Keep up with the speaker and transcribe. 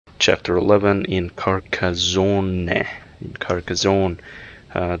chapter 11 in Carcassonne.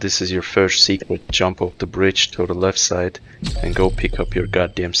 This is your first secret. Jump off the bridge to the left side and go pick up your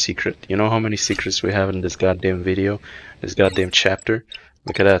goddamn secret. You know how many secrets we have in this goddamn video? This goddamn chapter?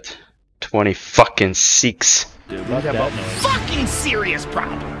 Look at that. 20 fucking 6. Dude, we have a fucking serious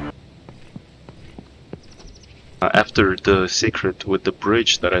problem. After the secret with the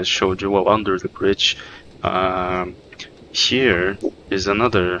bridge that I showed you, well, under the bridge, here is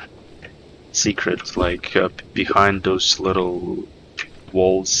another secret, like behind those little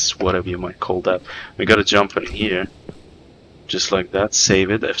walls, whatever you might call that. We gotta jump in here, just like that, save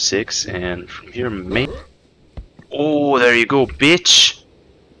it, F6, and from here, oh, there you go, bitch!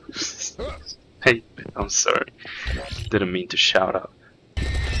 Hey, I'm sorry, didn't mean to shout out.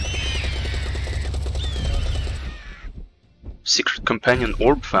 Secret companion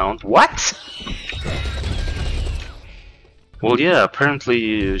orb found. What? Well, yeah,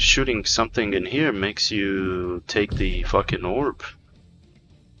 apparently shooting something in here makes you take the fucking orb.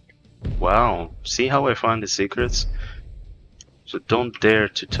 Wow, see how I find the secrets? So don't dare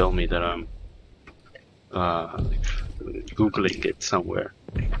to tell me that I'm googling it somewhere.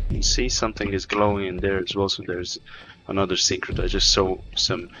 You see, something is glowing in there as well, so there's another secret. I just saw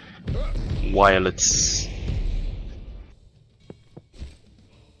some violets.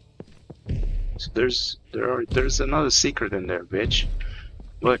 So there's another secret in there, bitch.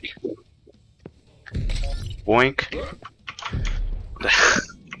 Look. Boink.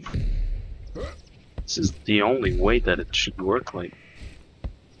 This is the only way that it should work, like.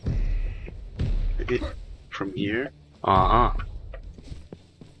 Maybe from here.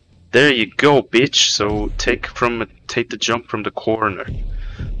 There you go, bitch. So take the jump from the corner.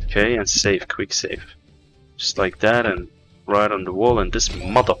 Okay, and save, quick save. Just like that, and right on the wall, and this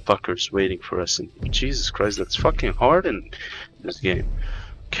motherfucker's waiting for us. And Jesus Christ, that's fucking hard in this game.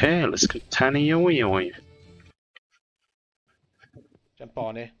 Okay, let's continue. Jump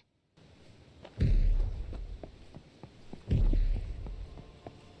on it.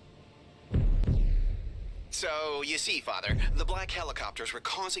 So, you see, Father, the black helicopters were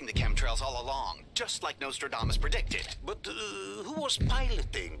causing the chemtrails all along, just like Nostradamus predicted. But who was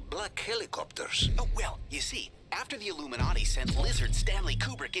piloting black helicopters? Oh, well, you see, after the Illuminati sent lizard Stanley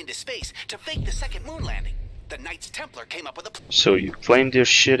Kubrick into space to fake the second moon landing, the Knights Templar came up with a... So you claimed your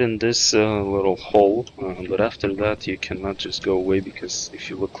shit in this little hole, but after that you cannot just go away, because if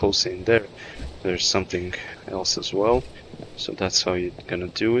you look closely in there, there's something else as well. So that's how you're gonna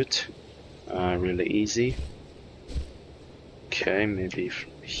do it. Really easy. Okay, maybe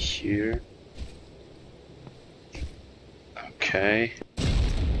from here. Okay.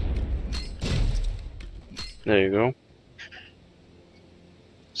 There you go.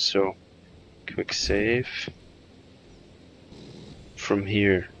 So, quick save. From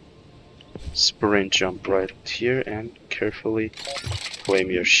here, sprint jump right here and carefully claim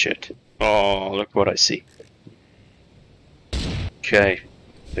your shit. Oh, look what I see. Okay,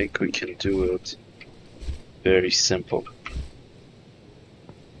 I think we can do it. Very simple.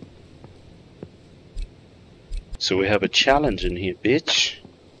 So we have a challenge in here, bitch.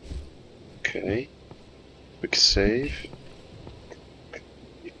 Okay. Quick save.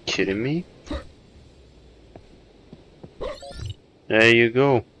 You kidding me? There you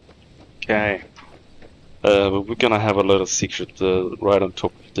go. Okay. But we're gonna have a little secret right on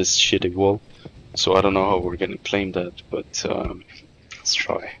top of this shitty wall. So I don't know how we're gonna claim that, but let's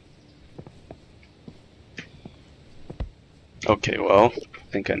try. Okay, well, I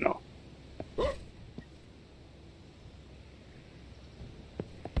think I know.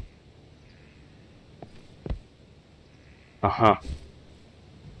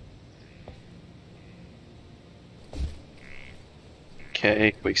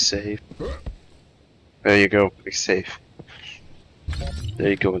 Okay, quick save. There you go, quick save. There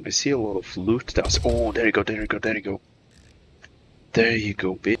you go, and we see a lot of loot that was... Oh, there you go, there you go, there you go. There you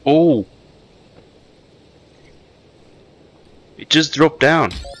go, bitch. Oh! It just dropped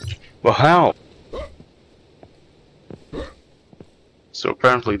down. Well, how? So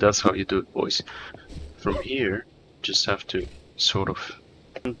apparently that's how you do it, boys. From here, just have to sort of...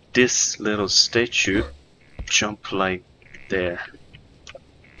 This little statue, jump like there.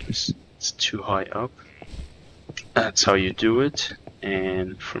 It's too high up. That's how you do it.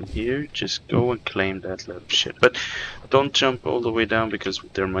 And from here, just go and claim that little shit. But don't jump all the way down, because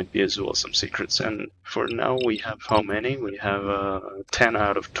there might be as well some secrets. And for now, we have how many? We have 10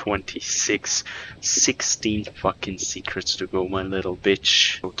 out of 26. 16 fucking secrets to go, my little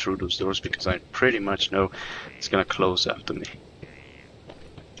bitch. Go through those doors, because I pretty much know it's gonna close after me.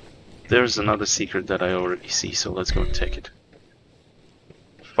 There's another secret that I already see, so let's go and take it.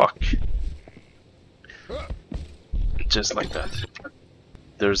 Fuck. Just like that.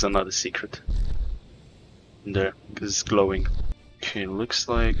 There's another secret. There, because it's glowing. Okay, looks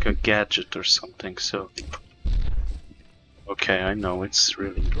like a gadget or something, so... Okay, I know, it's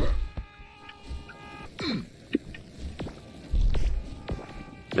really...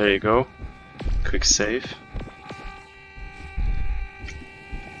 There you go. Quick save.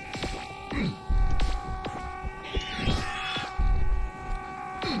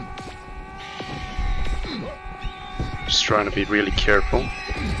 Just trying to be really careful.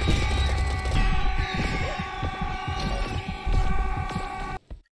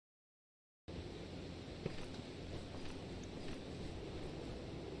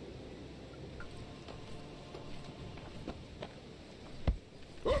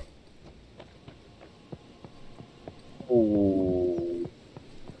 Oh.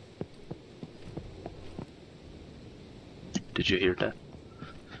 Did you hear that?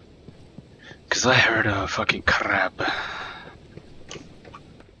 Cause I heard a fucking crab.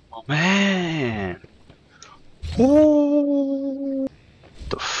 Oh man! Oh.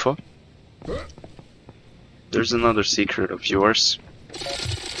 The fuck? There's another secret of yours.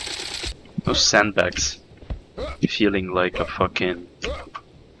 Those sandbags. Feeling like a fucking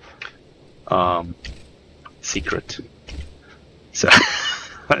secret. So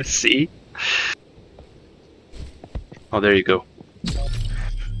see? Oh, there you go.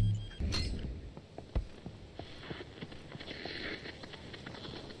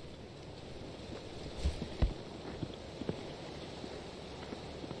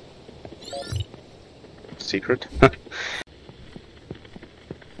 Secret.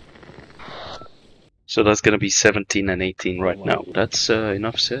 So that's gonna be 17 and 18 right now. That's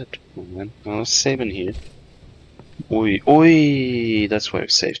enough said. Oh, man. I'll save in here. Oi, oi! That's why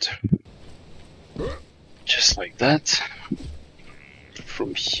I've saved. Just like that.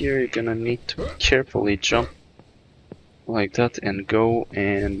 From here, you're gonna need to carefully jump like that and go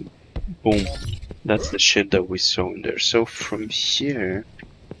and boom. That's the shit that we saw in there. So from here,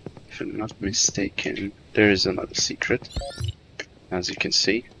 if I'm not mistaken, there is another secret, as you can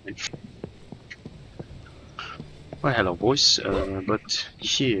see. Well, hello boys, but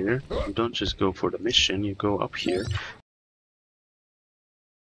here, you don't just go for the mission, you go up here.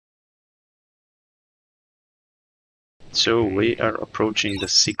 So we are approaching the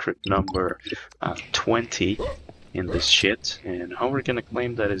secret number 20 in this shit, and how we're gonna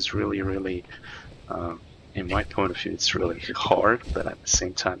claim that is really, in my point of view, it's really hard, but at the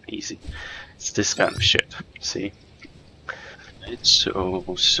same time easy. It's this kind of shit, see? It's so.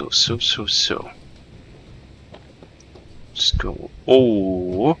 Let's go.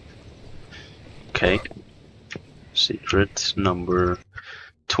 Oh! Okay. Secret number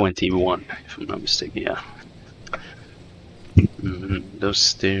 21, if I'm not mistaken, yeah. Those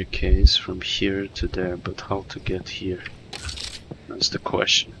staircase from here to there, but how to get here? That's the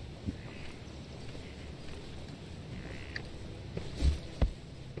question.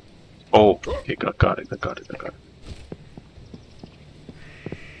 Oh, okay, I got it.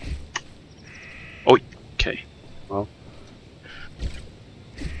 Oh, okay. Well.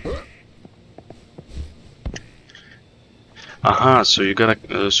 Aha, so you got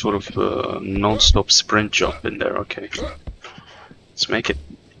a sort of non-stop sprint jump in there, okay. Let's make it.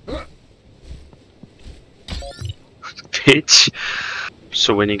 Bitch!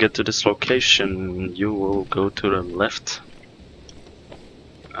 So when you get to this location, you will go to the left.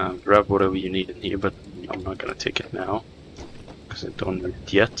 Grab whatever you need in here, but I'm not gonna take it now. Because I don't need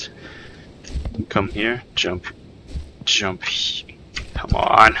it yet. Come here, jump, come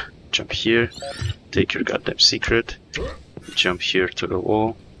on, jump here, take your goddamn secret, jump here to the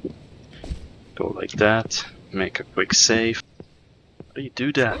wall, go like that, make a quick save. How do you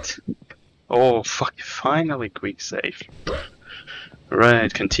do that? Oh fuck, finally quick save.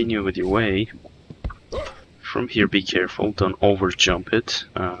 Right, continue with your way. From here be careful, don't over jump it.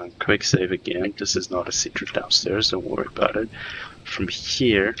 Quick save again, this is not a secret downstairs, don't worry about it. From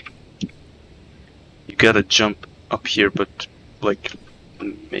here, you gotta jump up here, but like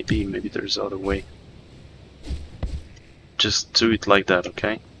maybe there's other way. Just do it like that,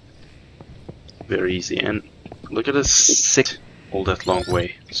 okay? Very easy. And look at this sit all that long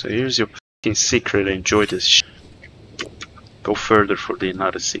way. So here's your fucking secret. Enjoy this shit. Go further for the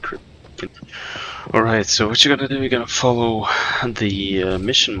another secret. Alright, so what you're gonna do, you're gonna follow the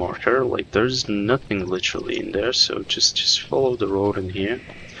mission marker. Like there's nothing literally in there, so just follow the road in here.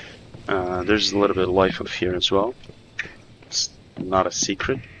 There's a little bit of life up here as well. It's not a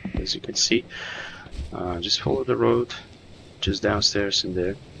secret, as you can see. Just follow the road, just downstairs in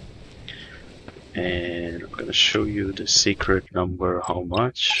there. And I'm gonna show you the secret number. How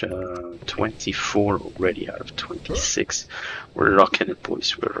much? 24 already out of 26. We're rocking it,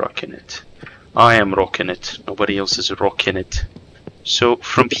 boys. We're rocking it. I am rocking it. Nobody else is rocking it. So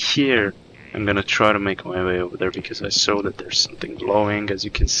from here, I'm gonna try to make my way over there because I saw that there's something glowing, as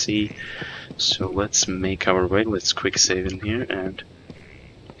you can see. So let's make our way. Let's quick save in here and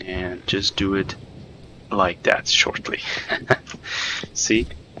just do it like that shortly. See?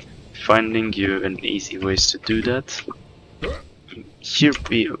 Finding you an easy ways to do that. Here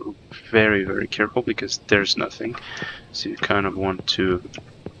be very, very careful because there's nothing. So you kind of want to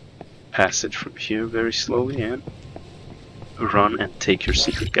pass it from here very slowly and run and take your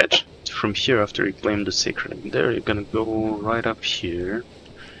secret gadget. From here, after you claim the secret in there, you're gonna go right up here.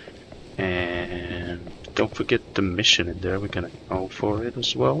 And don't forget the mission in there. We're gonna go for it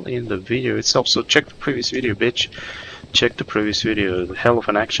as well in the video itself. So check the previous video, bitch. Check the previous video. The hell of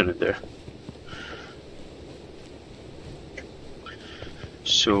an action in there.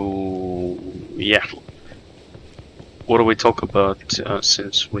 So yeah, what do we talk about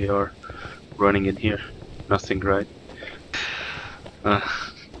since we are running in here? Nothing, right?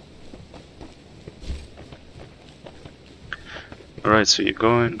 Alright, so you're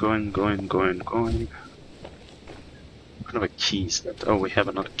going. What kind of a key is that? Oh, we have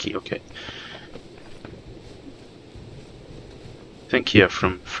another key, okay. I think, yeah,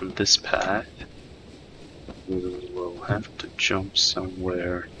 from this path, we will have to jump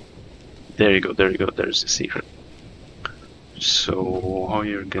somewhere. There you go, there's the secret. So, how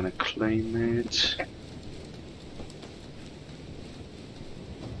you're gonna claim it?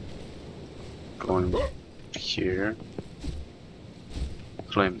 Going here.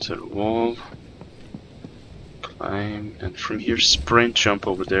 Climb to the wall, climb, and from here sprint jump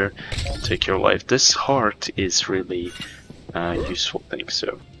over there, take your life. This heart is really a useful thing.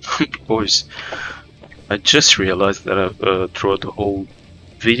 So, boys, I just realized that throughout the whole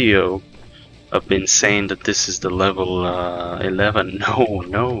video I've been saying that this is the level 11.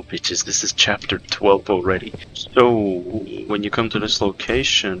 No, bitches, this is chapter 12 already. So, when you come to this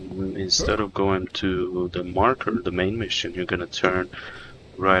location, instead of going to the marker, the main mission, you're gonna turn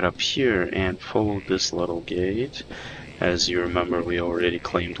right up here and follow this little gate. As you remember, we already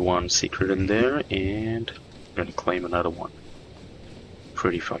claimed one secret in there, and we're gonna claim another one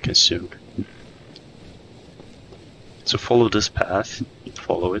pretty fucking soon. So follow this path,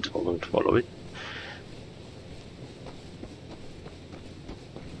 follow it.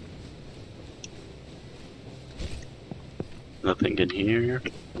 Nothing in here,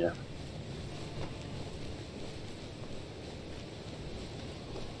 yeah.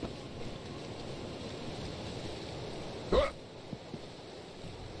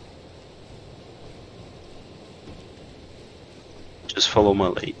 Just follow my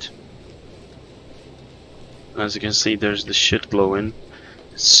lead. As you can see, there's the shit glowing.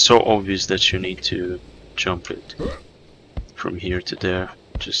 It's so obvious that you need to jump it from here to there,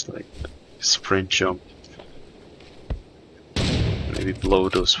 just like a sprint jump. Maybe blow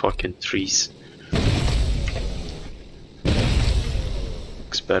those fucking trees.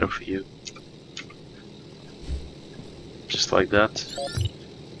 Looks better for you. Just like that.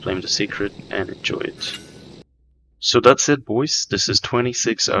 Claim the secret and enjoy it. So that's it, boys. This is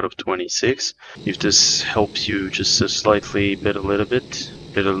 26 out of 26. If this helps you just slightly, a little bit,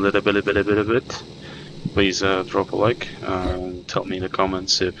 please drop a like. Tell me in the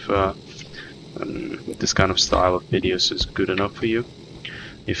comments if this kind of style of videos is good enough for you.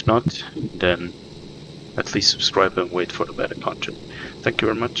 If not, then at least subscribe and wait for the better content. Thank you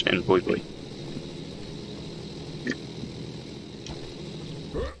very much, and bye bye.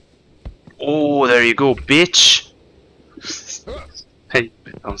 Oh, there you go, bitch! Hey,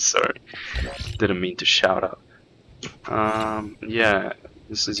 I'm sorry. Didn't mean to shout out. Yeah,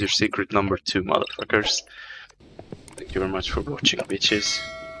 this is your secret number 2, motherfuckers. Thank you very much for watching, bitches.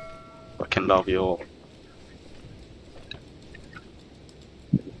 Fucking love you all.